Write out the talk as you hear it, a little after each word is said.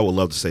I would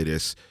love to say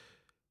this.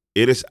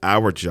 It is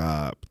our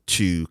job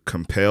to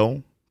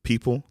compel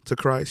people to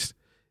Christ.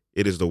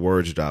 It is the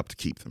word's job to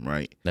keep them,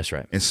 right? That's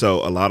right. And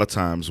so a lot of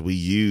times we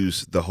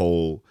use the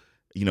whole,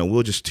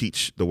 we'll just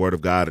teach the word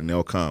of God and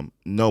they'll come.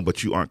 No,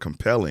 but you aren't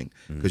compelling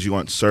because you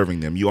aren't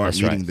serving them. You aren't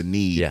That's meeting right. the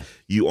need. Yeah.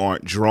 You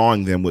aren't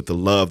drawing them with the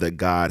love that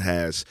God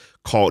has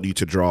called you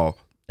to draw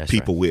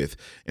people with.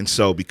 And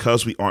so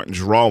because we aren't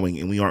drawing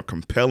and we aren't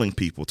compelling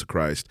people to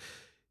Christ,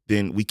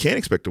 then we can't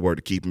expect the word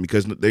to keep them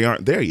because they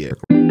aren't there yet.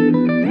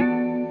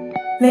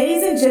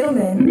 Ladies and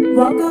gentlemen,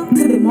 welcome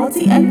to the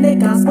Multi-Ethnic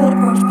Gospel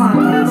Approach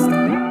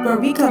Podcast, where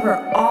we cover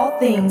all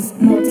things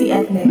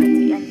multi-ethnic.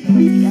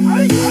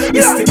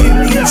 It's the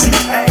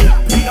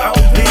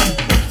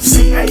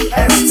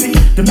M-E-G-A-B-O-B-C-A-S-T,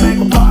 the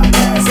Mega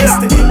Podcast. It's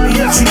the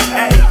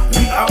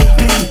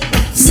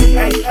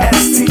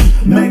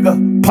M-E-G-A-B-O-B-C-A-S-T, Mega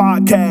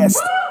Podcast.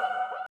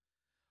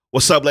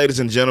 What's up, ladies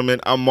and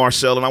gentlemen? I'm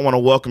Marcel, and I want to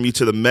welcome you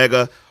to the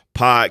Mega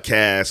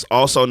Podcast,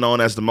 also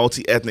known as the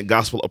Multi-Ethnic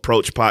Gospel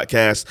Approach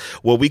Podcast,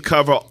 where we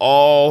cover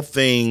all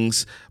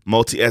things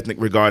multi-ethnic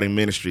regarding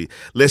ministry.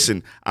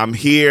 Listen, I'm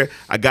here.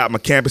 I got my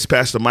campus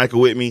pastor,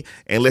 Michael, with me.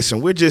 And listen,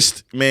 we're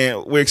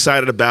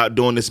excited about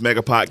doing this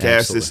Mega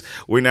Podcast.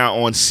 We're now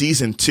on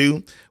season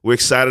 2. We're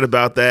excited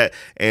about that.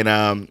 And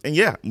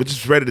yeah, we're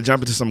just ready to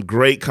jump into some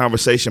great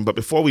conversation. But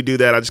before we do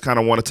that, I just kind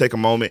of want to take a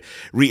moment,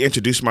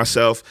 reintroduce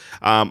myself.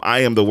 I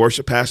am the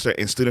worship pastor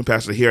and student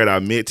pastor here at our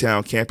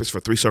Midtown campus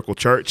for Three Circle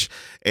Church.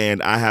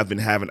 And I have been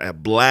having a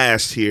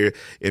blast here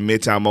in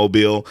Midtown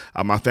Mobile.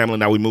 My family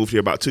and I, we moved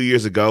here about 2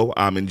 years ago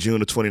in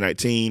June of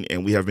 2019.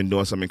 And we have been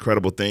doing some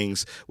incredible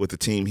things with the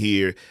team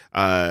here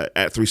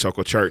at Three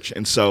Circle Church.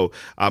 And so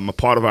a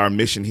part of our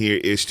mission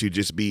here is to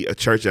just be a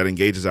church that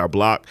engages our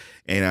block.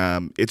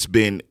 And it's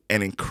been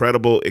an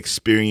incredible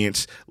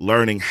experience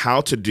learning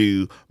how to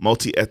do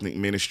multi-ethnic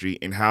ministry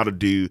and how to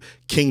do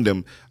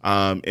kingdom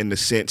in the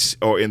sense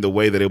or in the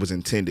way that it was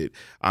intended.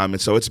 And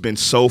so it's been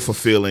so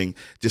fulfilling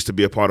just to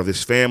be a part of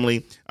this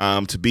family,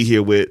 to be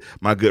here with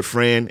my good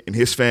friend and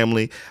his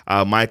family,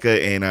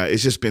 Micah, and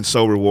it's just been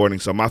so rewarding.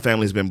 So my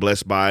family's been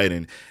blessed by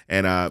it,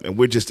 and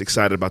we're just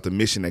excited about the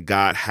mission that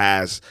God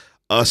has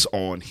us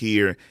on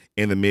here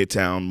in the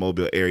Midtown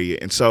Mobile area.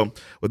 And so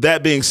with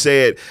that being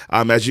said,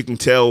 as you can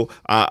tell,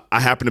 I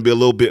happen to be a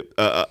little bit,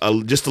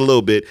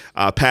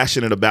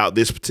 passionate about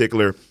this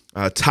particular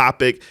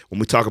topic when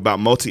we talk about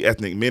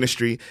multi-ethnic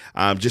ministry,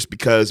 just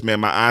because, man,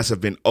 my eyes have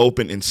been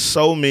open in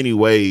so many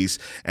ways.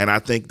 And I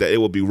think that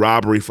it would be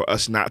robbery for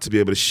us not to be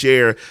able to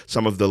share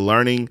some of the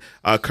learning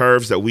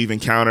curves that we've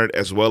encountered,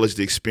 as well as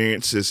the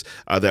experiences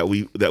that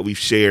we've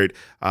shared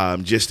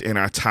just in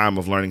our time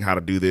of learning how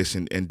to do this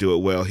and do it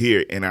well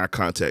here in our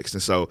context.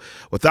 And so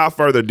without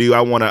further ado,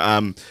 I want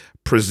to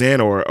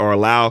present or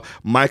allow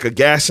Micah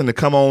Gasson to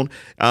come on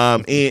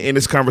in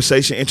this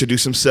conversation,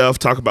 introduce himself,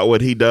 talk about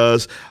what he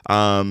does,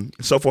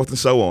 so forth and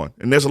so on.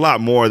 And there's a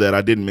lot more that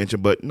I didn't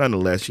mention, but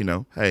nonetheless,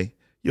 hey,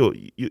 you'll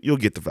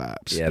get the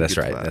vibes. Yeah, that's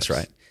right. That's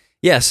right.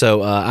 Yeah,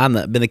 so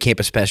I've been the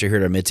campus pastor here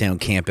at our Midtown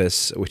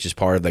campus, which is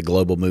part of the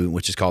global movement,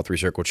 which is called Three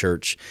Circle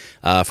Church,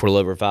 for a little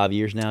over 5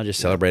 years now. Just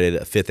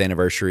celebrated a 5th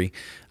anniversary,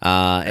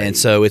 and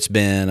so it's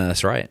been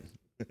that's right.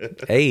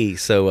 Hey,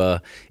 so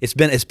it's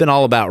been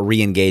all about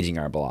re-engaging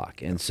our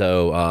block, and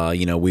so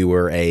we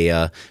were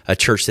a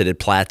church that had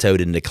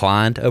plateaued and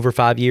declined over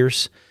 5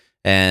 years,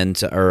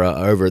 and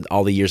over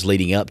all the years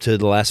leading up to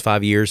the last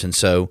 5 years, and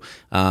so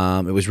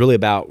it was really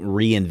about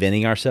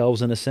reinventing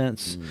ourselves in a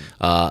sense,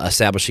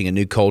 establishing a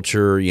new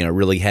culture,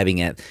 really having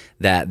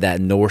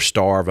that North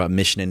Star of a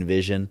mission and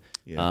vision.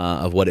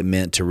 Of what it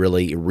meant to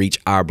really reach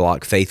our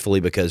block faithfully,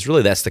 because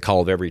really that's the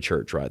call of every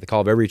church, right? The call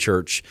of every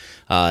church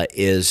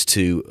is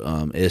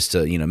to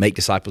make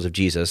disciples of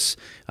Jesus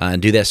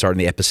and do that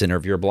starting the epicenter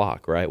of your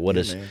block, right?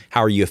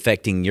 How are you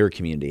affecting your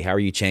community? How are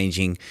you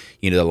changing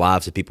the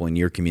lives of people in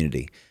your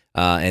community?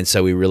 And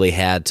so we really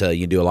had to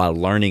do a lot of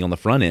learning on the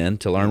front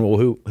end to learn,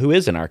 who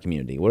is in our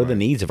community? What are the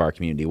needs of our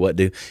community? What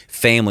do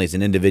families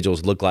and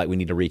individuals look like we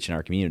need to reach in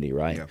our community,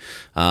 right? Yeah.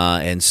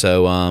 And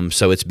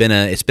so it's been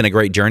a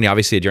great journey.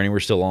 Obviously, a journey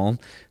we're still on.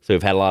 So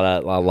we've had a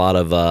lot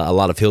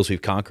of hills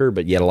we've conquered,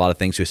 but yet a lot of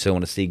things we still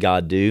want to see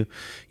God do.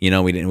 We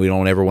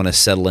don't ever want to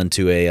settle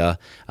into into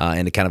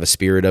kind of a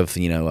spirit of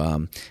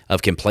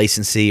of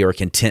complacency or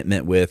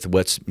contentment with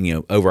what's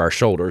over our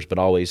shoulders, but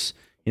always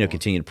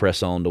continue to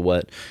press on to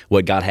what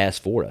God has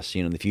for us,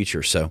 in the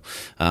future. So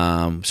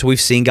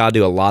we've seen God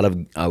do a lot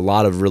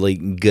of really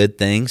good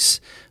things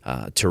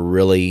to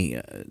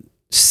really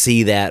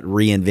see that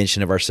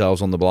reinvention of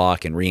ourselves on the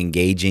block and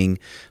re-engaging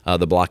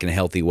the block in a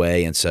healthy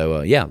way. And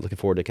so, looking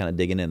forward to kind of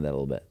digging into that a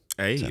little bit.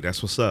 Hey,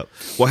 that's what's up.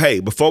 Well,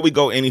 hey, before we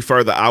go any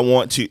further, I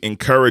want to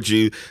encourage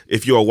you,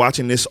 if you are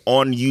watching this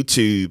on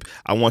YouTube,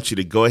 I want you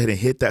to go ahead and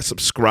hit that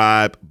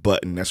subscribe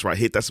button. That's right,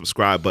 hit that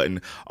subscribe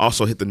button.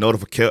 Also hit the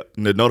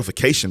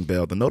notification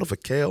bell. The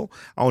notification?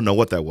 I don't know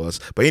what that was.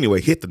 But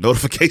anyway, hit the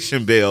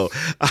notification bell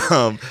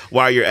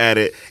while you're at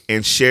it,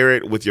 and share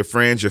it with your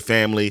friends, your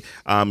family,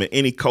 and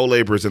any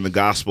co-laborers in the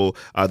gospel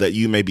that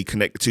you may be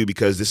connected to,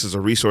 because this is a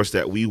resource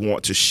that we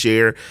want to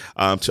share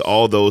to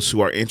all those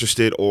who are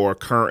interested or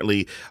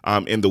currently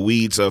in the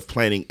weeds of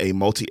planning a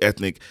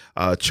multi-ethnic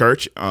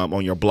church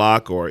on your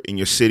block or in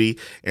your city,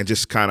 and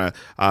just kind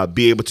of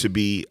be able to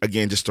be,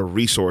 again, just a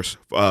resource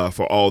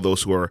for all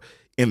those who are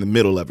in the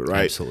middle of it,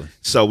 right? Absolutely.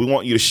 So we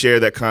want you to share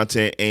that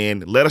content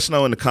and let us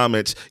know in the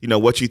comments,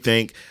 what you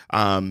think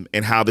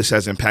and how this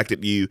has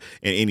impacted you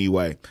in any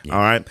way. Yeah.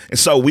 All right. And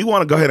so we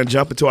want to go ahead and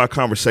jump into our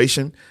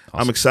conversation. Awesome.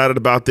 I'm excited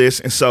about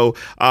this. And so,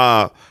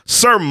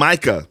 Sir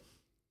Micah,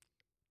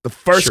 the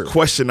first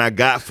question I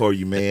got for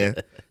you, man,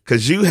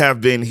 because you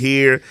have been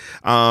here,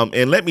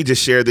 and let me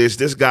just share this.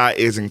 This guy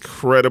is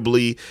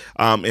incredibly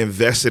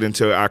invested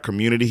into our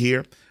community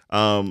here,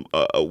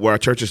 where our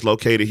church is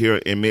located here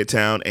in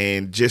Midtown,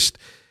 and just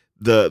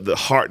the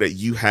heart that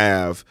you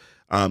have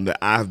that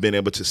I've been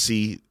able to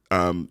see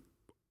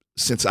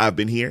since I've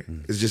been here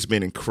has just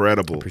been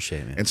incredible. I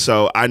appreciate it, man. And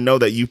so I know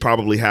that you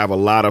probably have a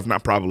lot of,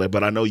 not probably,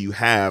 but I know you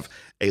have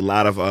a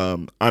lot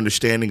of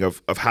understanding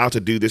of how to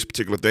do this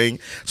particular thing.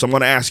 So I'm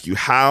going to ask you,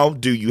 how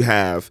do you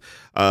have,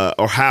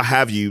 or how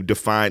have you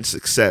defined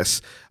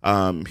success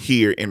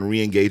here in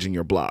re-engaging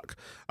your block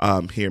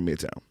here in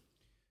Midtown?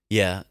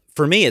 Yeah.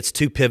 For me, it's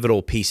two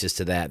pivotal pieces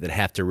to that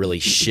have to really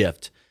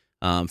shift.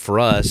 For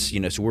us,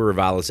 so we're a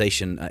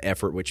revitalization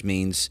effort, which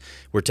means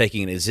we're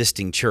taking an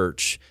existing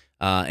church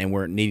and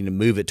we're needing to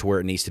move it to where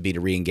it needs to be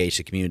to re-engage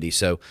the community.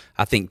 So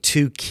I think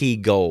two key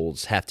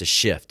goals have to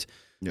shift.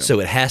 Yeah.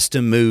 So it has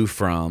to move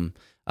from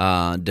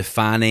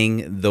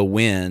defining the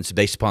wins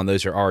based upon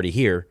those who are already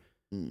here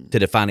to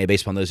defining it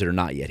based upon those that are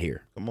not yet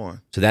here. Come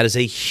on. So that is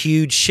a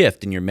huge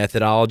shift in your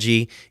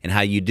methodology and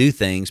how you do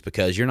things,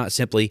 because you're not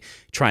simply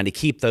trying to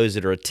keep those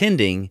that are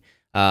attending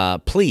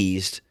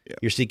pleased. Yeah.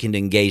 You're seeking to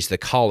engage the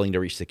calling to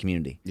reach the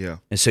community. Yeah.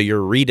 And so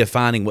you're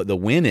redefining what the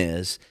win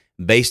is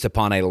based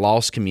upon a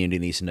lost community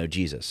that needs to know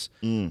Jesus.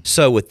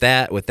 So with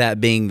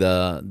that being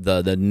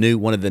the new,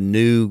 one of the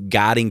new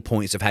guiding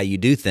points of how you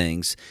do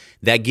things,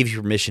 that gives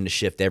you permission to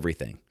shift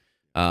everything.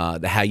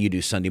 How you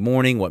do Sunday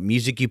morning, what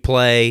music you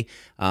play,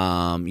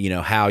 how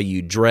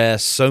you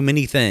dress, so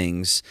many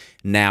things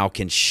now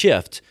can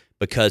shift,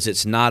 because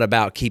it's not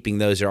about keeping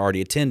those that are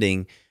already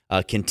attending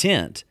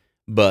content,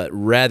 but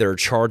rather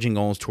charging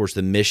on towards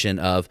the mission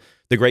of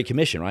the Great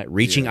Commission, right?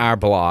 Reaching our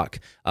block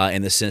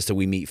in the sense that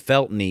we meet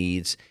felt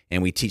needs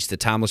and we teach the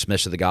timeless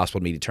message of the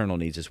gospel to meet eternal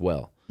needs as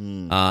well.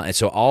 And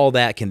so all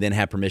that can then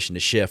have permission to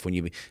shift when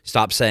you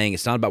stop saying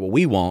it's not about what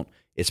we want,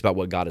 it's about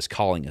what God is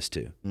calling us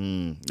to.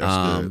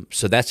 That's good.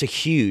 So that's a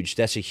huge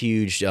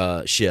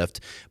shift.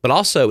 But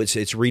also it's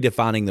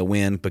redefining the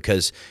win,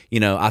 because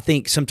I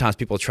think sometimes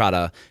people try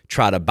to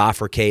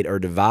bifurcate or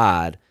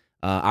divide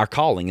our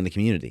calling in the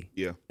community.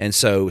 Yeah. And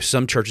so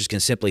some churches can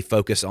simply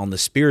focus on the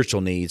spiritual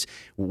needs.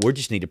 We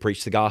just need to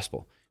preach the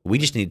gospel. We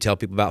just need to tell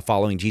people about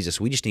following Jesus.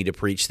 We just need to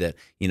preach that,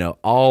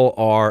 all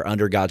are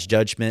under God's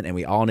judgment and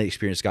we all need to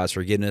experience God's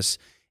forgiveness,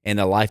 and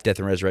the life, death,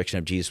 and resurrection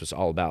of Jesus was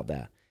all about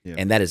that. Yeah.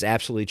 And that is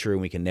absolutely true,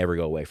 and we can never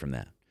go away from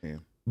that. Yeah.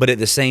 But at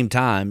the same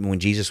time, when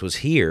Jesus was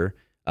here,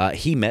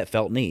 he met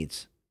felt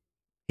needs.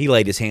 He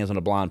laid his hands on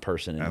a blind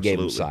person and gave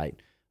him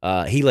sight.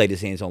 He laid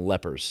his hands on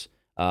lepers.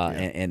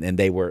 And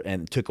they were,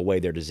 and took away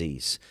their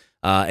disease.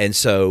 And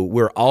so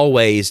we're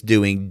always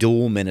doing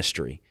dual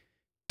ministry,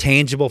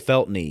 tangible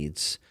felt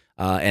needs,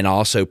 and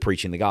also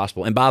preaching the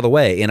gospel. And by the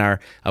way, in our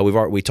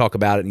we talk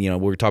about it.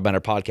 We're talking about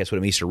our podcast what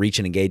it means to reach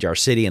and engage our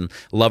city and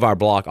love our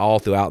block all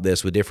throughout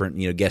this with different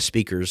guest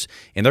speakers,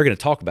 and they're going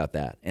to talk about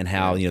that and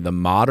how the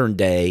modern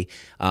day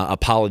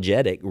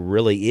apologetic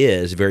really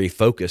is very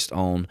focused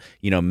on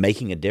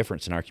making a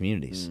difference in our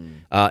communities.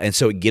 And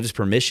so it gives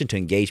permission to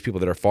engage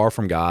people that are far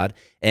from God.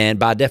 And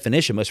by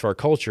definition, most of our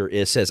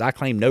culture says, I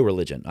claim no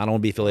religion. I don't want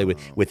to be affiliated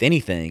with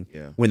anything.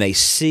 Yeah. When they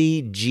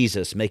see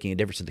Jesus making a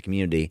difference in the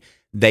community,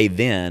 they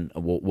then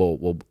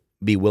will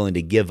be willing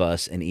to give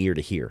us an ear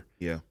to hear.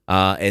 Yeah.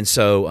 And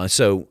so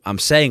I'm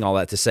saying all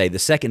that to say the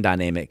second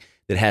dynamic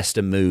that has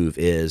to move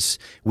is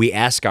we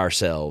ask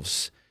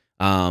ourselves,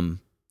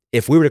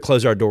 if we were to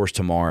close our doors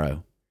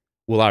tomorrow,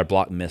 will our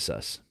block miss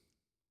us?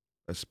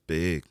 That's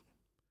big.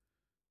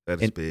 That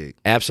is big.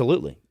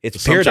 Absolutely.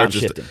 It's paradigm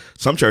shifting.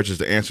 Some churches,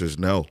 the answer is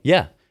no.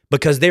 Yeah,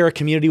 because they're a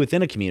community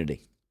within a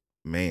community.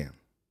 Man,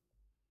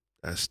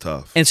 that's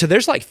tough. And so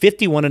there's like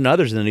 51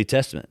 another's in the New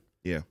Testament.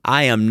 Yeah.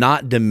 I am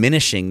not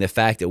diminishing the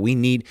fact that we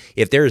need,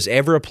 if there is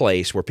ever a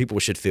place where people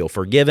should feel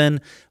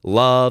forgiven,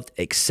 loved,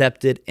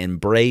 accepted,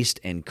 embraced,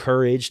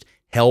 encouraged,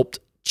 helped,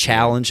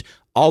 challenged,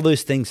 all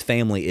those things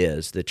family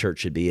is, the church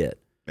should be it.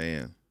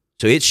 Man.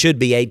 So it should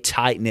be a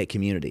tight-knit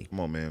community. Come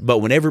on, man. But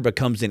whenever it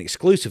becomes an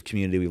exclusive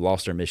community, we've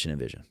lost our mission and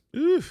vision.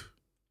 Oof.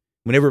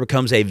 whenever it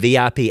becomes a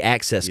VIP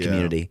access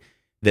community,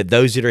 that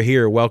those that are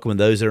here are welcome and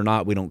those that are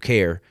not, we don't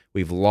care.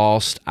 We've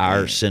lost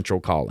our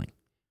central calling.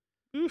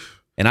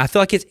 And I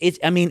feel like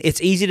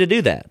it's easy to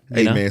do that.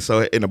 Hey, man,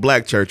 so in a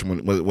black church,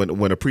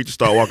 when a preacher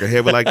start walking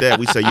heavy like that,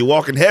 we say, "You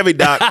walking heavy,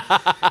 Doc.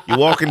 You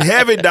walking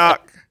heavy,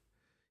 Doc.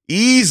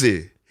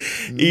 Easy.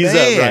 Ease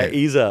up, right?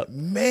 Ease up."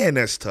 Man,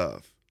 that's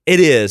tough. It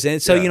is.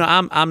 And so,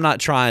 I'm not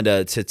trying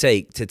to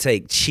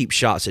take cheap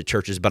shots at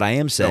churches, but I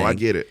am saying, No, I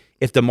get it.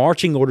 If the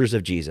marching orders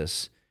of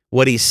Jesus,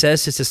 what he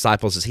says to his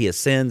disciples as he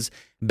ascends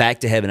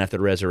back to heaven after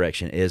the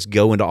resurrection is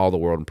go into all the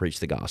world and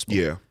preach the gospel.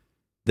 Yeah.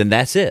 Then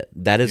that's it.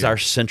 That is our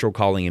central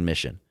calling and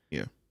mission.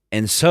 Yeah.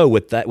 And so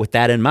with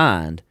that in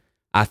mind,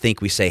 I think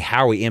we say,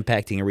 how are we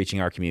impacting and reaching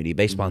our community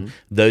based upon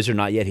those who are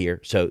not yet here,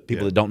 so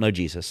people that don't know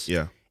Jesus.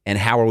 Yeah. And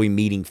how are we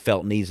meeting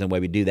felt needs in the way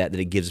we do that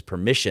it gives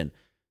permission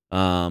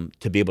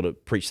to be able to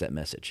preach that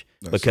message.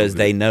 Because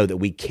they know that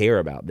we care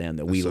about them,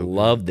 that we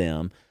love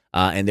them,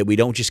 and that we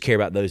don't just care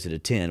about those that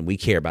attend. We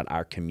care about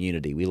our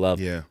community. We love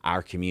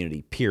our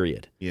community,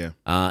 period. Yeah.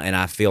 And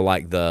I feel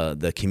like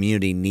the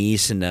community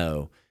needs to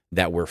know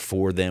that we're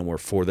for them, we're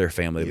for their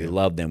family, we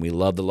love them, we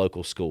love the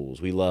local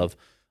schools, we love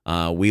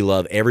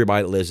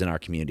everybody that lives in our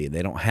community.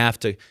 They don't have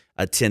to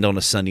attend on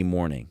a Sunday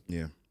morning,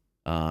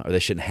 or they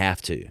shouldn't have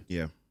to,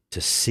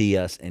 to see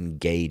us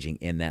engaging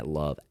in that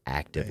love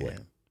actively.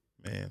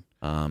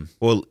 Man.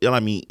 Well, I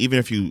mean, even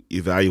if you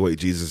evaluate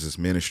Jesus'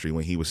 ministry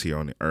when he was here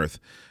on the earth,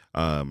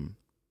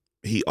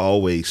 he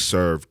always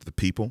served the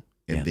people.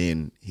 And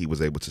then he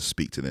was able to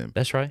speak to them.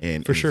 That's right.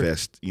 And for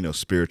invest,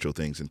 spiritual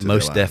things into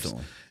most their lives.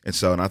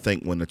 definitely. And I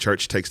think when the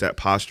church takes that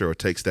posture or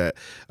takes that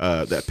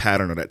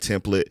pattern or that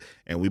template,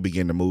 and we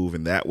begin to move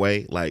in that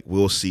way, like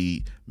we'll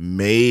see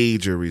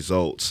major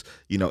results,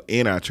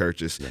 in our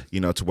churches,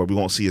 to where we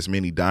won't see as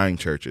many dying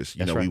churches.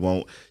 We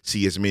won't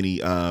see as many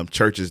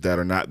churches that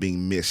are not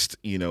being missed,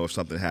 if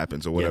something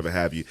happens or whatever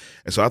have you.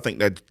 And so I think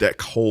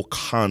that whole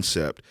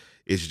concept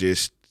is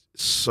just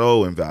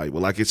so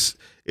invaluable. Like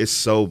it's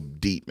so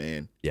deep,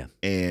 man. Yeah.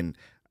 And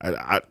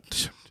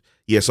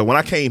so when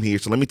I came here,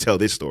 so let me tell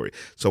this story.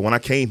 So when I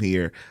came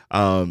here,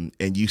 and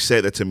you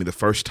said that to me the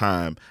first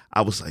time,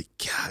 I was like,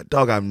 God,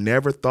 dog, I've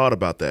never thought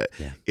about that.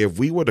 Yeah. If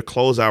we were to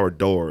close our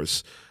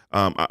doors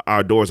of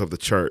the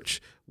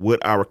church, would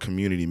our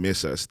community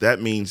miss us?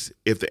 That means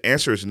if the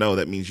answer is no,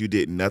 that means you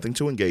did nothing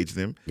to engage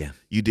them. Yeah.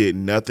 You did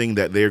nothing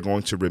that they're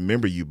going to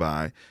remember you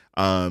by.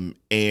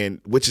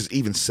 And which is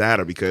even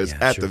sadder because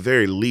at the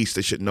very least,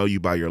 they should know you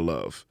by your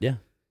love. Yeah.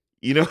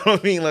 You know what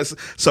I mean?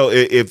 So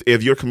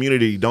if your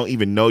community don't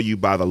even know you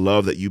by the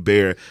love that you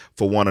bear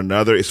for one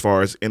another, as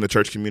far as in the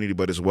church community,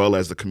 but as well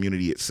as the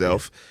community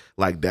itself,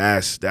 like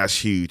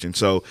that's huge. And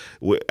so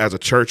as a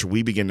church,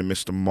 we begin to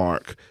miss the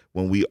mark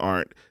when we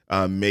aren't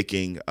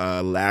making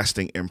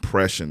lasting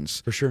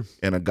impressions, for sure,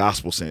 in a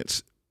gospel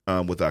sense,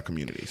 with our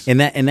communities. And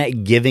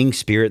that giving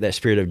spirit, that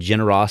spirit of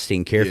generosity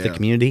and care for the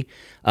community,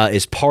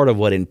 is part of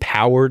what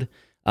empowered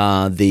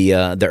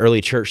the early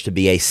church to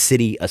be a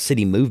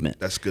city movement.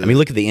 That's good. I mean,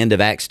 look at the end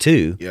of Acts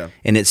 2,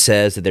 and it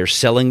says that they're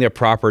selling their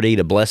property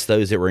to bless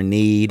those that were in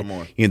need. Come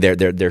on.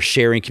 They're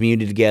sharing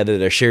community together.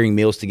 They're sharing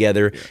meals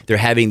together. Yeah. They're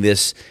having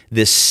this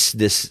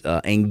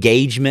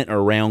engagement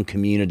around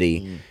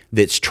community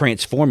that's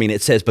transforming.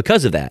 It says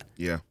because of that.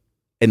 Yeah.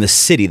 In the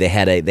city,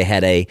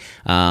 they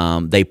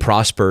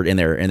prospered in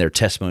their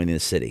testimony in the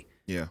city.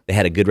 Yeah, they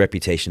had a good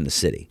reputation in the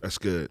city. That's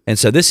good. And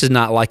so this is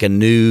not like a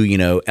new,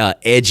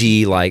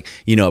 edgy,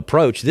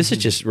 approach. This is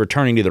just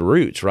returning to the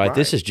roots, right?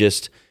 This is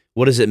just,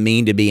 what does it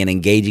mean to be an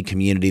engaging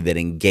community that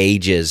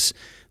engages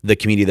the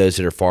community, those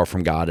that are far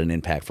from God, in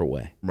an impactful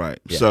way? Right.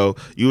 Yeah. So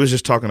you was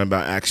just talking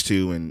about Acts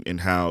 2 and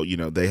how,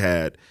 they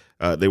had,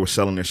 they were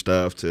selling their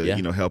stuff to,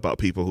 help out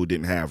people who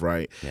didn't have,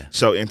 right? Yeah.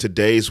 So in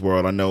today's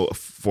world, I know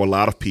for a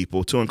lot of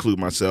people, to include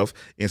myself,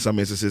 in some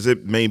instances,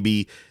 it may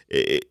be,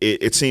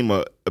 it seemed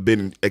a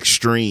bit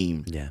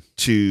extreme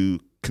to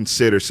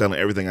consider selling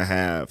everything I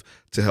have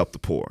to help the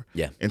poor.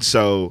 Yeah. And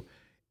so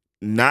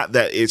not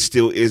that it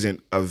still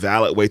isn't a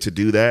valid way to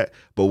do that,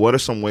 but what are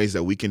some ways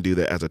that we can do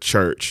that as a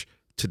church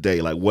today?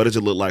 Like, what does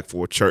it look like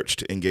for a church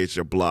to engage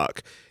their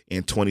block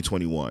in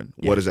 2021?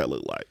 Yeah. What does that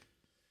look like?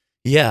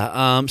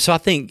 Yeah, so I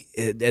think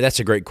that's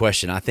a great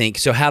question. I think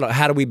so.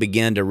 How do we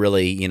begin to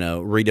really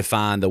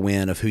redefine the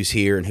win of who's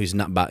here and who's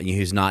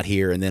not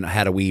here, and then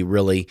how do we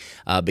really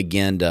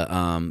begin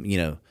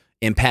to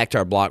impact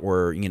our block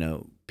where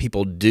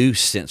people do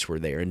sense we're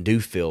there and do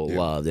feel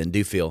loved and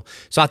do feel.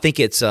 So I think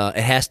it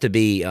has to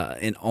be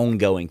an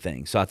ongoing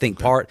thing. So I think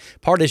part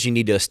is you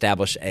need to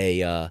establish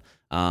a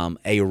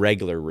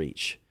regular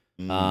reach.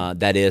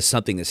 That is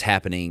something that's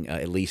happening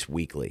at least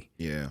weekly.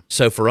 Yeah.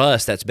 So for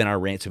us, that's been our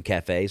Ransom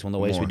Cafes, one of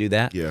the ways we do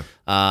that. Yeah.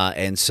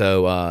 And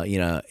so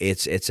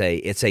it's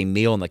a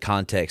meal in the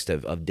context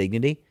of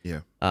dignity.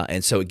 Yeah.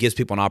 And so it gives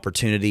people an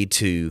opportunity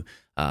to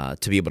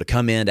be able to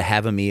come in, to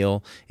have a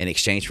meal in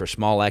exchange for a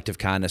small act of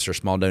kindness or a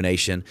small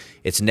donation.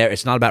 It's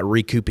not about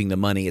recouping the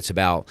money. It's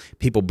about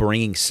people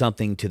bringing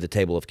something to the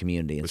table of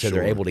community. And so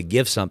they're able to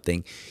give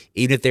something.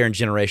 Even if they're in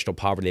generational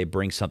poverty, they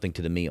bring something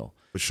to the meal.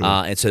 For sure.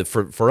 And so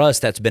for us,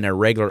 that's been a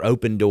regular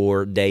open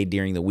door day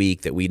during the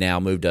week that we now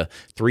moved to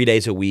 3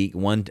 days a week,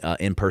 one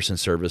in-person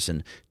service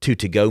and 2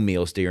 to-go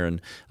meals during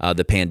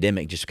the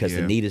pandemic, just because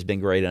the need has been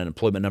great,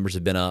 unemployment numbers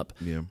have been up.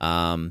 Yeah.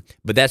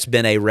 But that's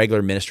been a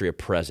regular ministry of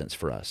presence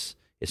for us.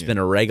 It's been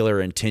a regular,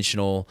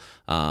 intentional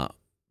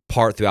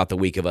part throughout the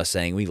week of us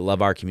saying we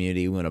love our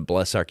community, we want to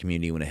bless our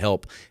community, we want to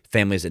help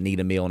families that need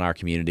a meal in our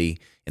community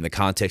in the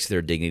context of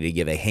their dignity,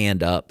 give a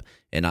hand up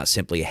and not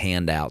simply a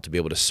handout, to be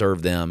able to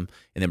serve them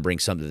and then bring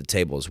something to the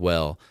table as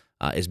well.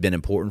 Has been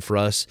important for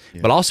us.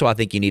 But also I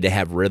think you need to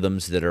have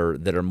rhythms that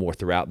are more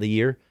throughout the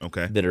year,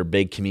 that are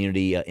big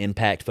community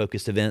impact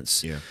focused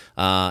events.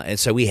 And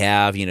so we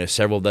have,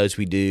 several of those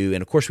we do.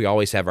 And of course we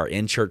always have our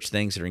in-church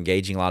things that are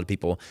engaging a lot of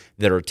people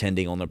that are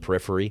attending on the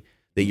periphery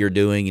that you're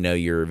doing,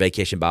 your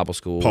vacation Bible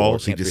school.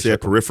 Pause, he just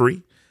said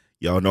periphery.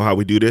 Y'all know how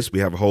we do this. We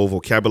have a whole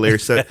vocabulary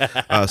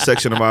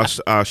section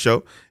of our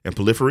show, and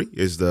periphery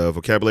is the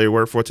vocabulary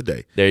word for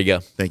today. There you go.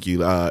 Thank you.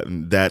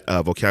 That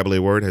vocabulary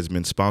word has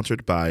been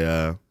sponsored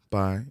by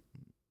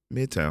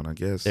Midtown, I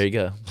guess. There you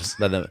go.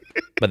 By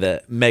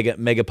the mega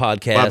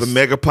podcast. By the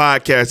mega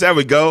podcast. There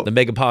we go. The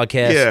mega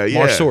podcast. Yeah.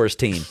 Marsource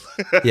team.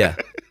 Yeah.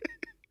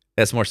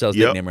 That's Marcel's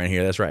nickname right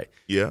here. That's right.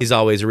 Yeah. He's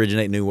always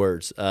originating new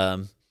words.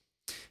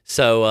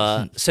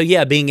 So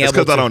yeah, being able.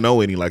 That's because I don't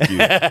know any like you.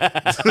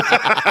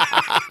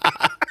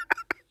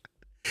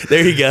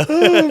 There you go.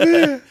 Oh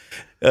man.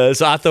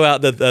 So I throw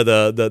out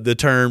the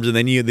terms, and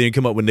then you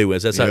come up with new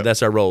ones.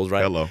 That's our roles,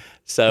 right? Hello.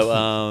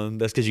 So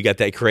that's because you got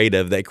that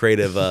creative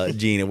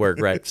gene at work,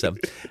 right? So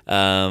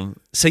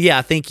yeah,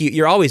 I think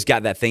you're always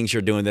got that things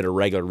you're doing that are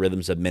regular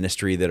rhythms of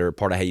ministry that are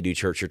part of how you do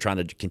church. You're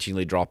trying to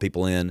continually draw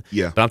people in.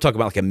 Yeah. But I'm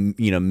talking about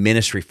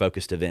ministry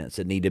focused events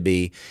that need to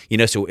be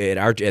so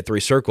at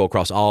Three Circle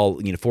across all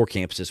 4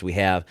 campuses we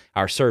have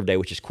our serve day,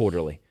 which is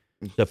quarterly.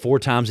 So 4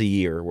 times a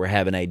year, we're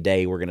having a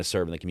day we're going to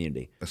serve in the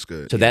community. That's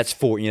good. So that's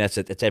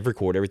that's every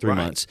quarter, every 3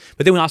 months.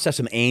 But then we also have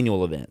some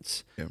annual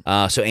events.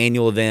 Yeah. So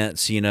annual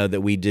events,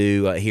 that we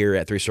do here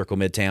at Three Circle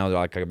Midtown,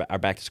 like our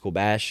Back to School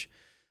Bash,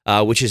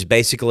 which is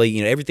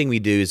basically, everything we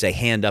do is a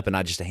hand up and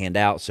not just a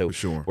handout. So For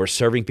sure. we're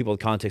serving people in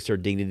the context of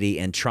their dignity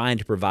and trying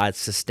to provide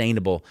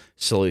sustainable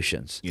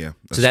solutions. Yeah.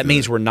 So that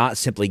means we're not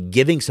simply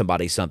giving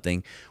somebody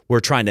something. We're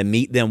trying to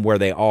meet them where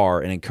they are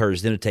and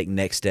encourage them to take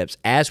next steps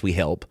as we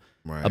help.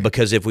 Right.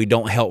 Because if we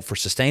don't help for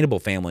sustainable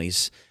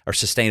families or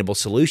sustainable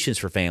solutions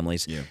for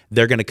families,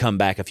 they're going to come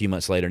back a few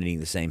months later needing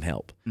the same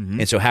help.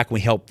 And so how can we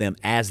help them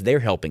as they're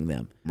helping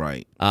them?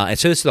 Right. And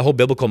so this is the whole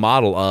biblical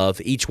model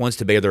of each one's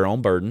to bear their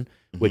own burden,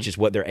 which is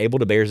what they're able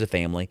to bear as a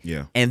family.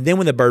 Yeah. And then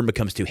when the burden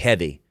becomes too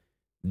heavy,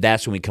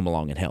 that's when we come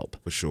along and help.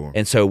 For sure.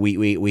 And so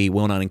we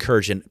want to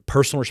encourage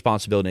personal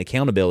responsibility and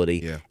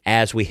accountability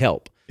as we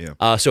help.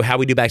 Yeah. So how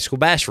we do Back to School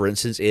Bash, for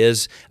instance,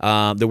 is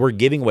that we're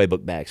giving away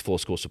book bags full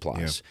of school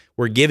supplies.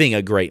 We're giving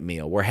a great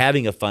meal. We're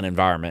having a fun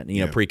environment,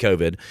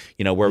 pre-COVID,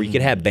 where we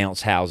could have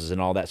bounce houses and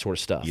all that sort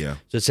of stuff. Yeah.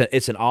 So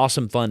it's an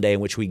awesome, fun day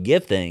in which we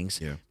give things,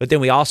 but then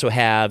we also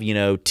have, 10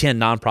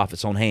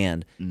 nonprofits on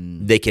hand.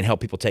 They can help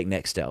people take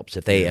next steps.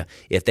 If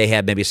they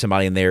have maybe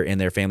somebody in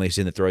their families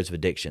in the throes of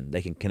addiction,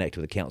 they can connect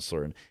with a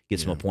counselor and get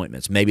some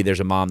appointments. Maybe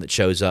there's a mom that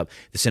shows up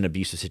that's in an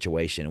abusive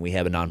situation, and we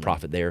have a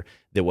nonprofit there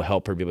that will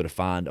help her be able to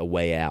find a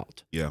way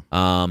out. Yeah.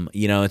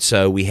 And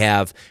so we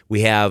have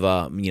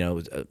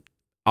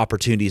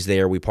opportunities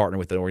there. We partner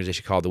with an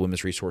organization called the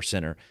Women's Resource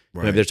Center.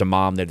 Right. Maybe there's a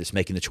mom there that's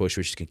making the choice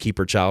where she can keep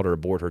her child or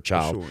abort her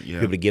child. Sure, yeah.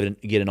 Be able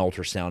to get an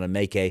ultrasound and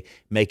make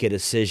a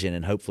decision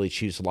and hopefully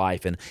choose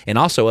life. And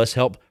also us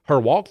help her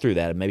walk through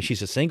that. And maybe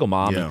she's a single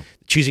mom. Yeah. And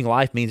choosing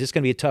life means it's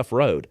going to be a tough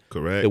road.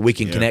 Correct. That we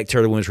can Yeah. connect her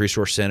to the Women's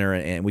Resource Center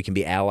and we can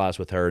be allies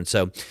with her. And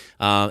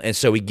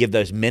so we give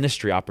those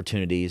ministry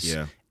opportunities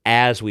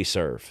as we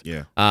serve.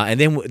 Yeah. And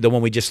then the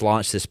one we just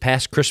launched this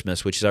past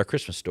Christmas, which is our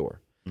Christmas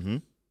store,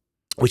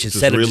 which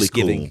instead of really just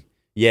giving, cool.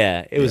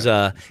 Yeah, it was.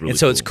 really And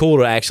so it's cool.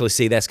 cool to actually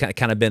see. That's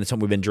kind of been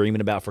something we've been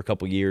dreaming about for a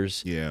couple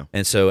years. Yeah.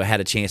 And so I had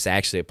a chance to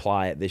actually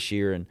apply it this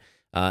year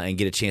and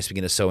get a chance to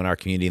begin to sow in our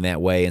community in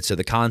that way. And so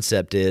the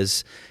concept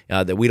is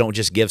that we don't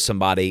just give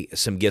somebody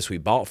some gifts we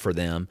bought for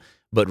them,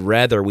 but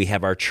rather we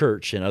have our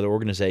church and other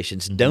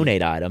organizations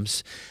donate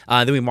items.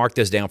 Then we mark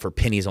those down for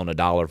pennies on a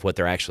dollar of what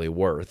they're actually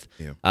worth.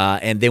 Yeah.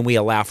 And then we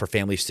allow for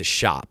families to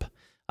shop.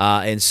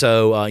 And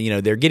so,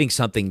 they're getting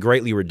something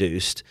greatly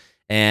reduced.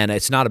 And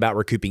it's not about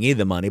recouping either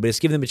the money, but it's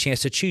giving them a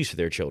chance to choose for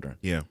their children.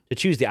 Yeah. To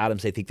choose the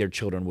items they think their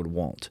children would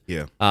want.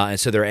 Yeah. And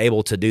so they're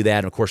able to do that.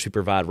 And of course, we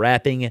provide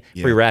wrapping,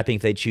 free wrapping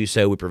if they choose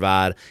so. We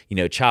provide,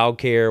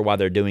 childcare while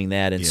they're doing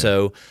that. And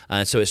so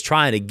it's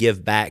trying to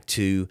give back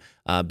to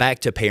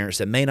parents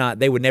that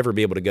they would never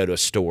be able to go to a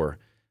store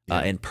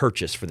and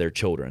purchase for their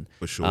children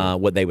For sure.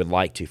 what they would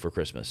like to for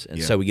Christmas.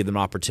 And so we give them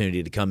an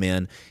opportunity to come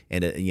in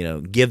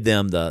and, give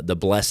them the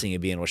blessing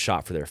of being able to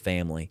shop for their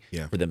family,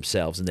 for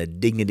themselves, and the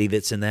dignity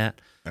that's in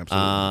that.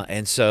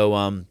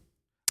 Absolutely.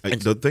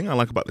 The thing I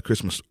like about the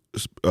Christmas,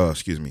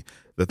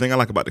 the thing I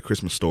like about the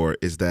Christmas store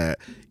is that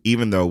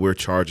even though we're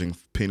charging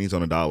pennies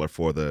on a dollar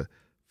for the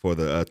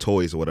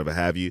toys or whatever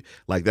have you,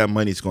 like that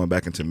money's going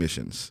back into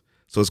missions.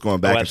 So it's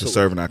going back into absolutely.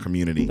 serving our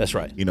community. That's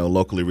right.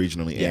 Locally,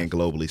 regionally, Yeah. and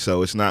globally.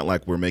 So it's not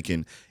like we're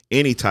making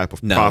any type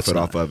of No, profit it's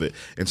not. off of it.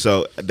 And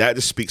so that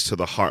just speaks to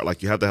the heart.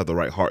 Like, you have to have the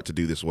right heart to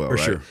do this well, For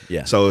right? sure.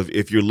 Yeah. So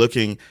if you're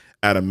looking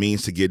at a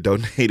means to get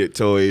donated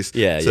toys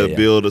Yeah, to yeah.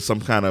 build some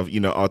kind of,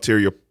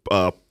 ulterior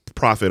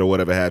profit or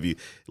whatever have you,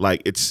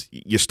 like,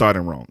 you're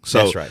starting wrong. So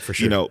That's right, for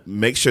sure.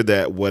 make sure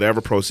that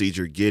whatever proceeds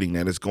you're getting,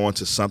 that it's going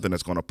to something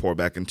that's going to pour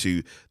back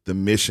into the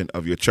mission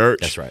of your church.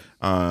 That's right.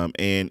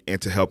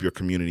 And to help your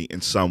community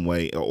in some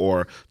way,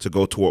 or to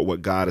go toward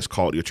what God has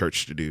called your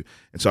church to do.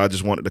 And so I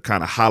just wanted to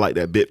kind of highlight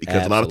that bit,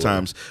 because a lot of Absolutely.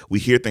 times we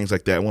hear things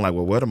like that and we're like,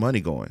 well, where the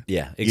money going?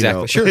 Yeah,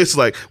 exactly. Sure. It's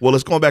like, well,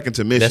 it's going back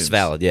into missions. That's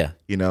valid. Yeah.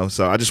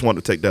 So I just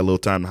wanted to take that little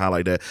time to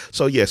highlight that.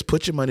 So yes,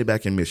 put your money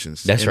back in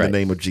missions. That's in right. the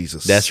name of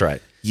Jesus. That's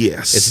right.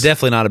 Yes. It's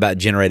definitely not about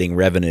generating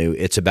revenue.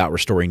 It's about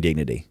restoring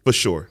dignity. For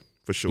sure.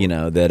 There's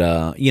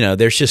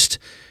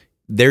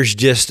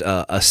just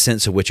a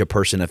sense of which a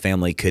person, a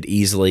family could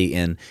easily,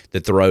 in the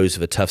throes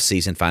of a tough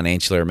season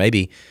financially, or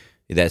maybe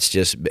it's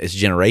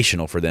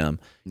generational for them.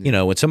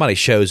 When somebody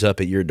shows up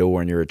at your door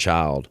and you're a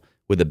child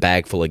with a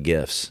bag full of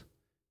gifts,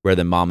 rather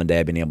than mom and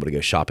dad being able to go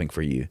shopping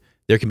for you,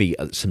 there can be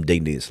some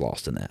dignity that's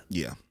lost in that.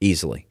 Yeah.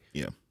 Easily.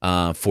 Yeah.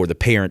 For the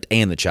parent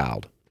and the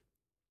child.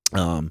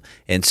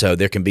 And so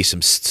there can be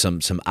some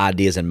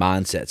ideas and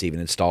mindsets even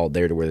installed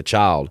there to where the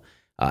child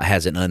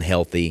has an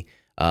unhealthy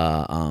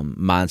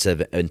mindset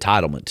of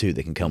entitlement too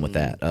that can come with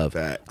that. Of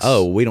Facts.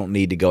 oh, we don't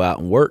need to go out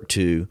and work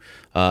too,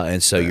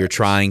 and so you're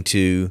trying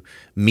to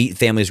meet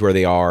families where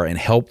they are and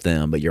help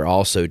them, but you're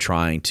also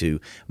trying to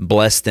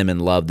bless them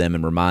and love them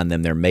and remind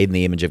them they're made in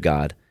the image of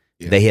God.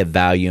 Yeah. They have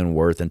value and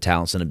worth and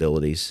talents and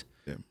abilities,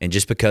 Yeah. and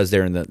just because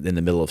they're in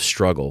the middle of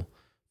struggle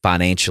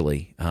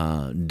financially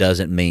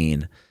doesn't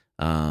mean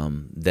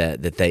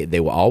that they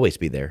will always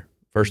be there,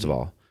 first of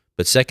all.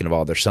 But second of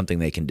all, there's something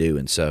they can do.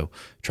 And so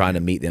trying to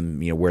meet them,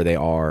 where they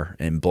are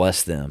and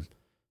bless them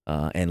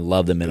and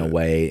love them in a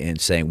way, and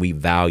saying, we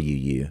value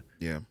you.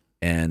 Yeah.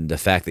 And the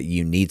fact that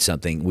you need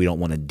something, we don't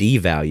want to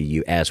devalue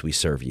you as we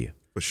serve you.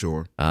 For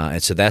sure.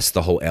 And so that's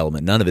the whole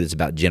element. None of it is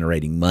about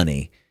generating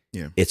money.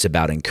 Yeah. It's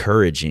about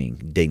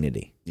encouraging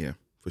dignity. Yeah.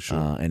 For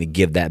sure. And to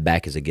give that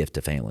back as a gift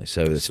to families.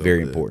 So it's so very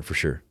good. important for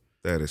sure.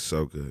 That is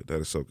so good. That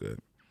is so good.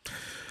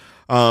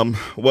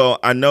 Well,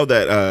 I know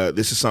that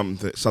this is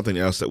something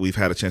else that we've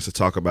had a chance to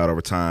talk about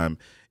over time,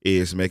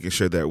 is making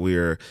sure that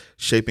we're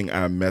shaping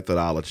our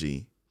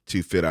methodology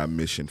to fit our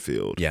mission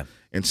field. Yeah.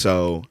 And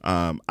so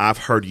I've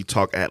heard you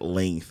talk at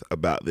length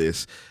about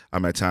this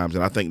at times,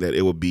 and I think that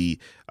it would be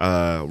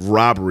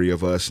robbery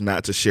of us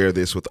not to share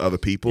this with other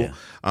people,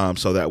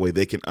 so that way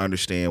they can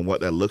understand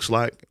what that looks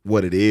like,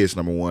 what it is,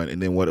 number one, and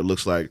then what it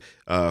looks like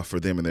for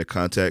them in their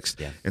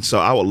context. Yeah. And so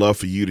I would love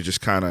for you to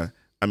just kind of,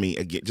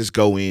 again, just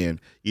go in,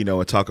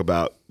 and talk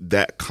about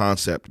that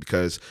concept,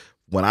 because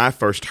when I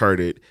first heard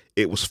it,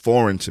 it was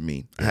foreign to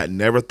me. I had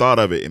never thought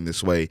of it in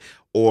this way,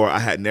 or I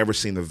had never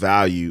seen the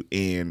value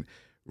in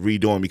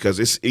redoing, because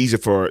it's easy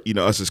for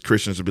us as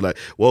Christians to be like,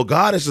 well,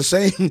 God is the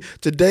same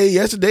today,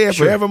 yesterday, and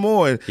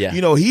forevermore, and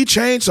He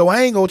changed, so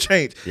I ain't gonna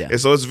change. And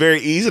so it's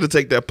very easy to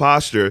take that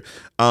posture,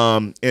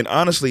 and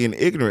honestly, in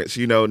ignorance,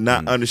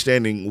 not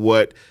understanding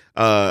what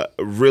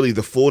really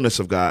the fullness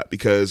of God,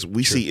 because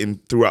we see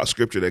throughout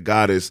Scripture that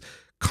God has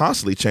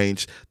constantly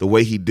changed the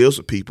way He deals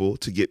with people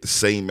to get the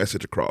same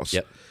message across.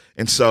 Yep.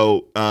 And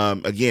so,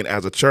 again,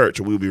 as a church,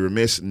 we would be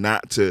remiss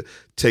not to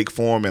take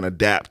form and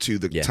adapt to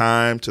the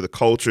time, to the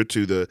culture,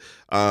 to the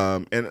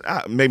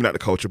maybe not the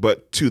culture,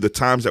 but to the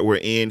times that we're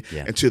in,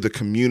 and to the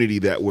community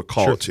that we're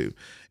called to.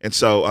 And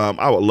so,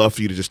 I would love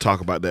for you to just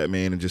talk about that,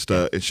 man, and just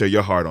and share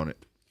your heart on it.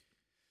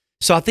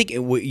 So I think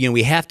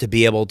we have to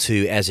be able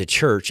to, as a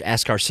church,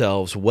 ask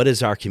ourselves, what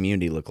does our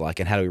community look like,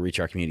 and how do we reach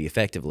our community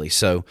effectively?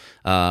 So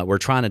we're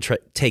trying to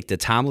take the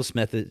timeless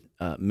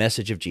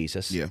message of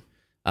Jesus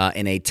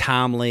in a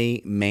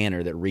timely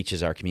manner that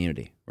reaches our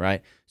community,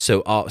 right?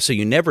 So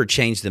you never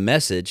change the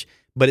message,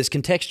 but it's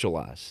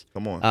contextualized.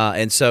 Come on.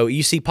 And so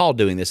you see Paul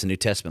doing this in the New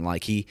Testament.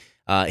 Like he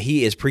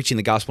is preaching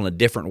the gospel in a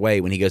different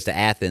way when he goes to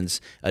Athens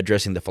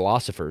addressing the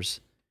philosophers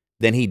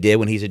than he did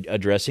when he's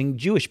addressing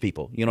Jewish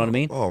people. You know what I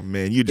mean? Oh,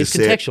 man, you just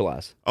it's said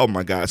contextualized. Oh,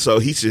 my God. So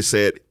he just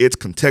said it's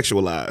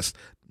contextualized.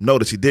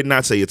 Notice he did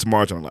not say it's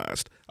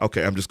marginalized.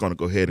 Okay, I'm just going to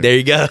go ahead and, there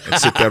you go. and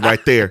sit there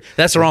right there.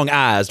 That's the wrong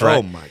eyes, right?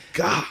 Oh, my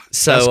God.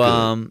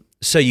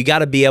 So you got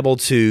to be able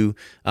to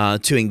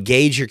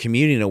engage your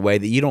community in a way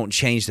that you don't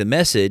change the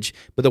message,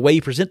 but the way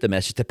you present the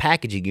message, the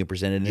packaging you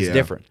present it is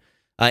different,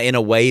 in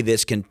a way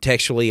that's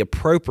contextually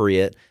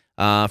appropriate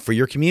for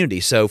your community.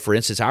 So, for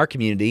instance, our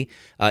community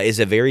is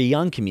a very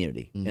young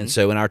community. And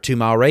so in our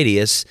 2-mile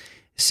radius,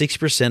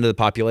 60% of the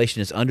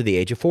population is under the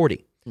age of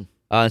 40.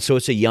 So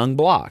it's a young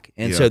block.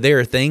 And so there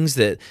are things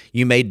that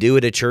you may do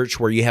at a church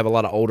where you have a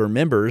lot of older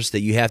members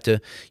that you have to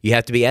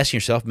be asking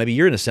yourself, maybe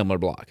you're in a similar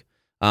block.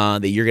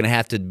 That you're going to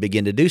have to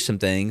begin to do some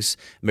things.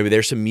 Maybe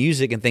there's some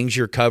music and things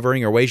you're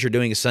covering, or ways you're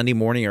doing a Sunday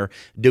morning or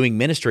doing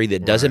ministry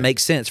that doesn't make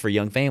sense for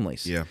young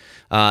families.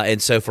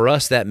 And so for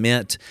us, that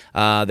meant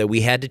that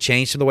we had to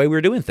change some of the way we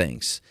were doing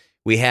things.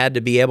 We had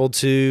to be able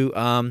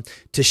to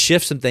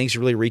shift some things to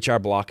really reach our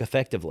block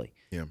effectively.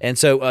 Yeah. And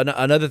so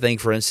another thing,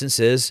 for instance,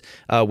 is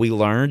we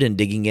learned in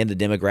digging into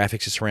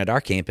demographics that surround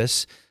our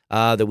campus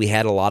that we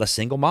had a lot of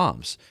single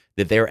moms,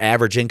 that their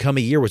average income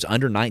a year was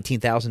under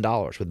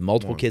 $19,000 with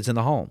multiple kids in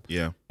the home.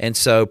 Yeah. And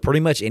so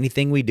pretty much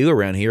anything we do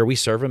around here, we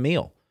serve a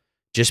meal.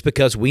 Just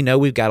because we know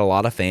we've got a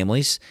lot of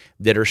families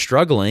that are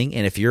struggling,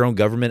 and if you're on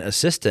government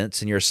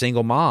assistance and you're a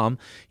single mom,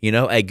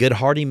 a good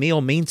hearty meal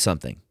means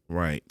something.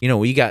 Right.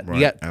 You got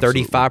Right.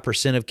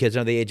 35% of kids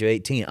under the age of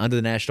 18 under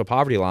the national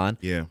poverty line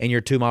Yeah. in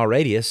your 2-mile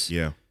radius.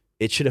 Yeah.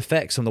 It should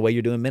affect some of the way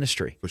you're doing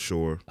ministry. For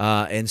sure.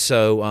 And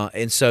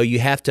so you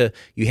have to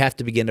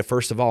begin to,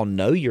 first of all,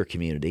 know your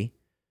community,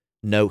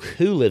 know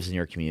who lives in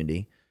your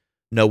community,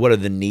 know what are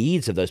the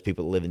needs of those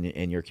people that live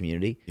in your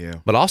community, Yeah.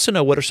 but also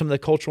know what are some of the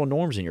cultural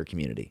norms in your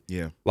community.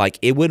 Yeah. Like,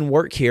 it wouldn't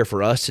work here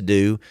for us to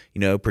do,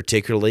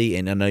 particularly,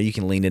 and I know you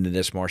can lean into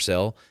this,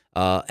 Marcel,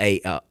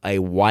 a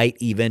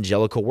white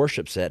evangelical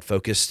worship set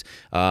focused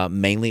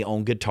mainly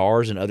on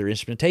guitars and other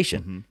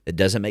instrumentation. It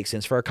doesn't make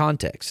sense for our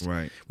context.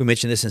 Right. We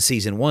mentioned this in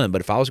season 1,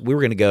 but if we were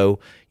going to go,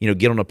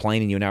 get on a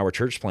plane, and you and I were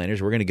church planners,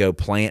 we're going to go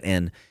plant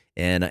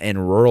in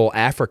rural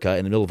Africa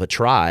in the middle of a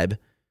tribe.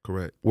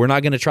 Correct. We're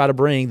not going to try to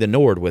bring the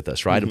Nord with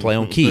us, right, and play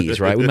on keys,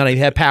 right? We might not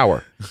even have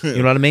power. You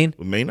know what I mean?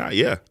 We may not.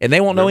 Yeah. And they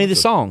won't know any of the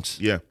songs.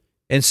 Yeah.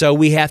 And so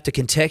we have to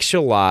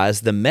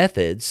contextualize the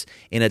methods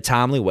in a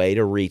timely way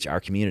to reach our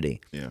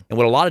community. Yeah. And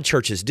what a lot of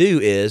churches do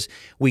is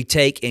we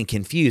take and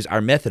confuse our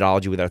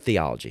methodology with our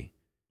theology.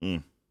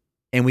 Mm.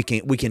 And we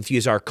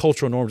confuse our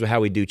cultural norms of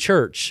how we do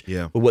church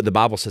Yeah. with what the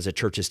Bible says a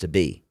church is to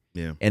be.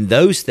 Yeah. And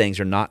those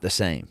things are not the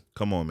same.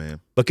 Come on, man.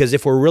 Because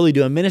if we're really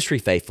doing ministry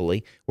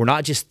faithfully, we're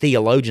not just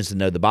theologians that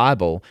know the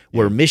Bible.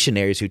 We're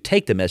missionaries who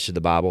take the message of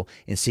the Bible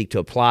and seek to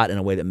apply it in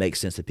a way that makes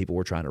sense to people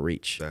we're trying to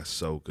reach. That's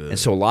so good. And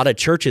so a lot of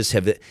churches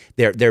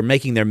they're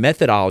making their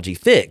methodology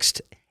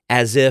fixed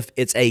as if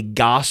it's a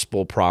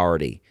gospel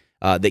priority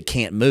that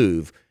can't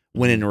move,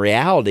 when in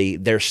reality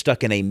they're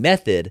stuck in a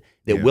method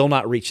that will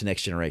not reach the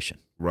next generation.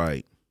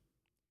 Right.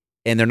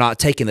 And they're not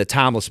taking the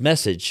timeless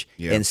message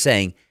and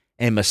saying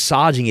and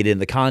massaging it in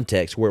the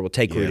context where it will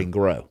take root and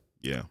grow.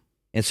 Yeah.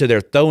 And so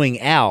they're throwing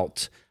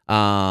out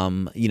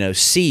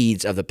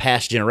seeds of the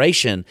past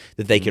generation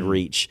that they could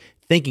reach,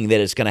 thinking that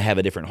it's going to have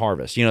a different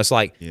harvest.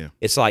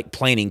 It's like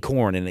planting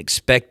corn and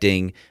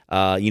expecting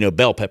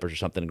bell peppers or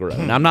something to grow.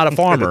 And I'm not a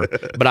farmer,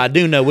 but I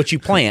do know what you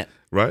plant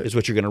is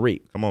what you're going to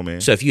reap. Come on,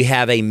 man. So if you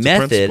have a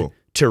method principle.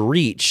 to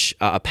reach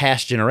a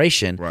past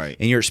generation, Right.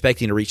 and you're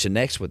expecting to reach the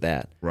next with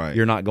that, Right.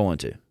 you're not going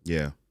to.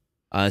 Yeah.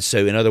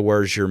 So in other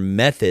words, your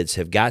methods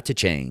have got to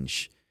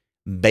change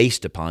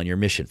based upon your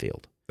mission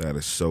field. That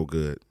is so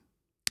good.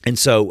 And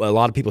so a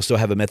lot of people still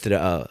have a method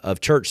of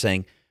church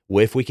saying,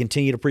 well, if we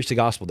continue to preach the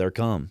gospel, they'll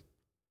come.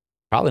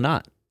 Probably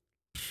not.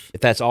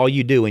 If that's all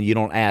you do and you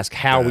don't ask,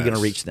 how are we going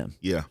to reach them?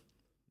 Yeah.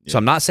 So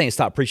I'm not saying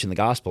stop preaching the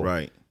gospel.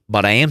 Right.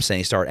 But I am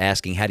saying start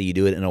asking, how do you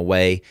do it in a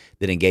way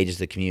that engages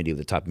the community with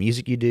the type of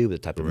music you do,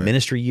 with the type of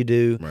ministry you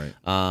do,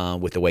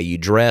 with the way you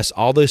dress,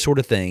 all those sort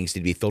of things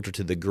need to be filtered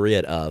to the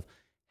grid of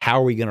how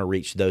are we going to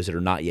reach those that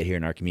are not yet here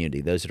in our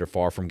community, those that are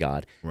far from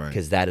God,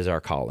 because that is our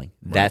calling.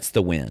 That's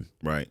the win.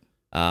 Right.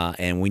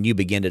 And when you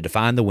begin to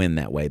define the win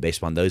that way, based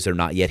upon those that are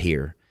not yet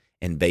here,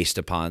 and based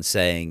upon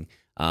saying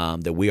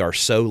that we are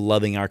so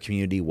loving our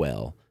community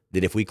well,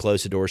 that if we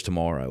close the doors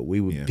tomorrow,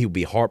 people would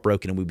be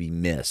heartbroken and we'd be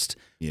missed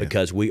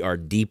because we are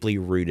deeply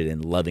rooted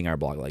in loving our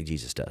block like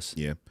Jesus does.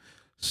 Yeah.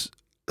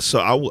 So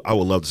I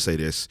would love to say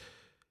this.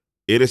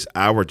 It is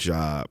our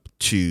job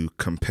to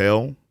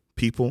compel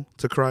people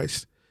to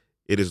Christ.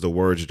 It is the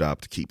word's job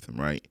to keep them,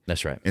 right?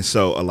 That's right. And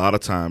so a lot of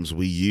times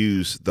we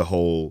use the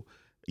whole,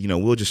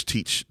 we'll just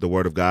teach the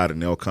word of God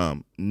and they'll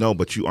come. No,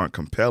 but you aren't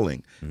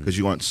compelling because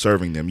you aren't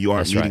serving them. You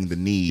aren't meeting the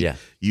need. Yeah.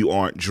 You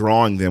aren't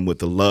drawing them with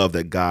the love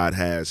that God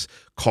has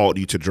called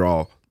you to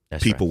draw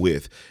people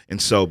with.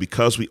 And so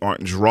because we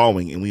aren't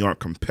drawing and we aren't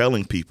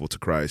compelling people to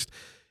Christ,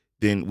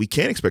 then we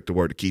can't expect the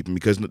word to keep them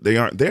because they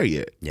aren't there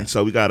yet. Yeah. And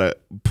so we got to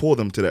pull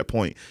them to that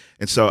point.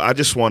 And so I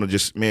just want to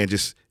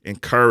just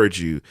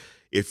encourage you.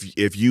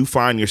 If you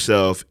find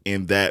yourself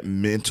in that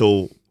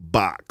mental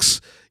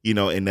box, in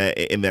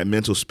that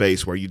mental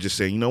space where you just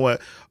say, you know what?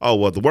 Oh,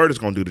 well, the word is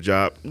going to do the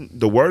job.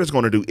 The word is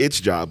going to do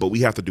its job, but we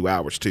have to do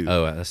ours too.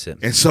 Oh, that's it.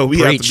 And so we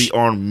have to be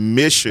on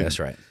mission. That's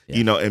right.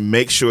 Yeah. And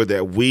make sure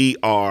that we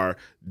are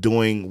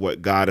doing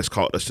what God has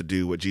called us to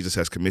do, what Jesus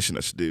has commissioned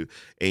us to do,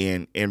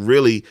 and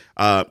really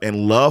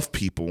and love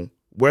people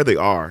where they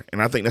are.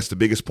 And I think that's the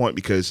biggest point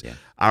because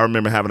I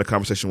remember having a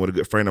conversation with a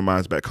good friend of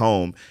mine back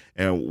home,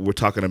 and we're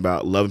talking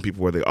about loving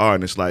people where they are.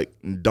 And it's like,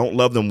 don't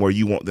love them where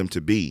you want them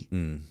to be,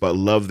 but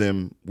love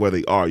them where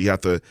they are. You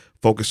have to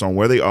focus on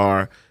where they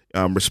are,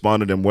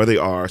 respond to them where they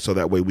are, so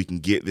that way we can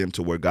get them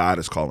to where God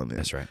is calling them.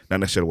 That's right.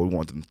 Not necessarily where we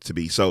want them to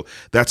be. So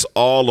that's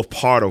all a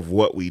part of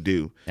what we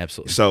do.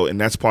 Absolutely. So,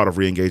 and that's part of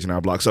re-engaging our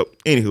block. So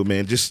anywho,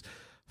 man, just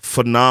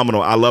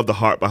phenomenal. I love the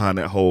heart behind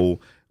that whole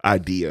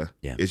idea.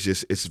 Yeah.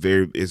 It's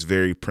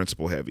very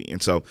principle heavy.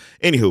 And so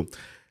anywho,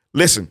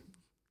 listen,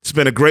 It's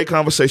been a great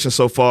conversation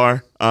so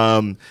far.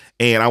 And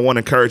I want to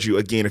encourage you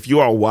again, if you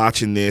are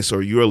watching this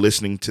or you are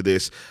listening to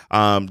this,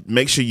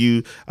 make sure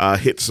you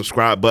hit the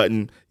subscribe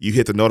button, you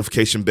hit the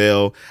notification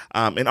bell.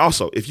 And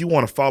also, if you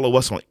want to follow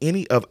us on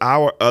any of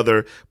our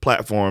other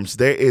platforms,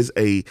 there is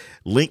a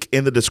link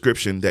in the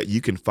description that you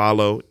can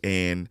follow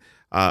and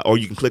or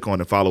you can click on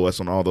and follow us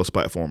on all those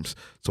platforms.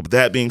 So with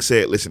that being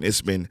said, listen,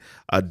 it's been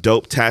a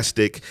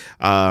dope-tastic,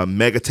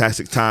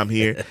 mega-tastic time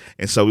here.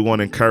 And so we want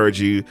to encourage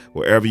you,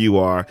 wherever you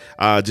are,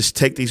 just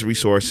take these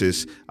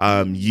resources,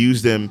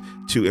 use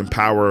them to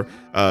empower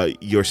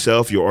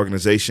yourself, your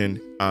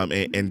organization,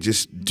 and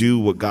just do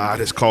what God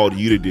has called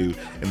you to do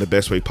in the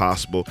best way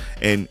possible.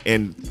 And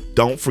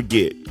don't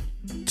forget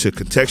to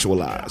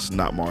contextualize,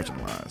 not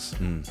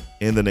marginalize.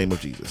 In the name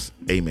of Jesus,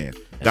 amen.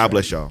 God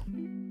bless y'all.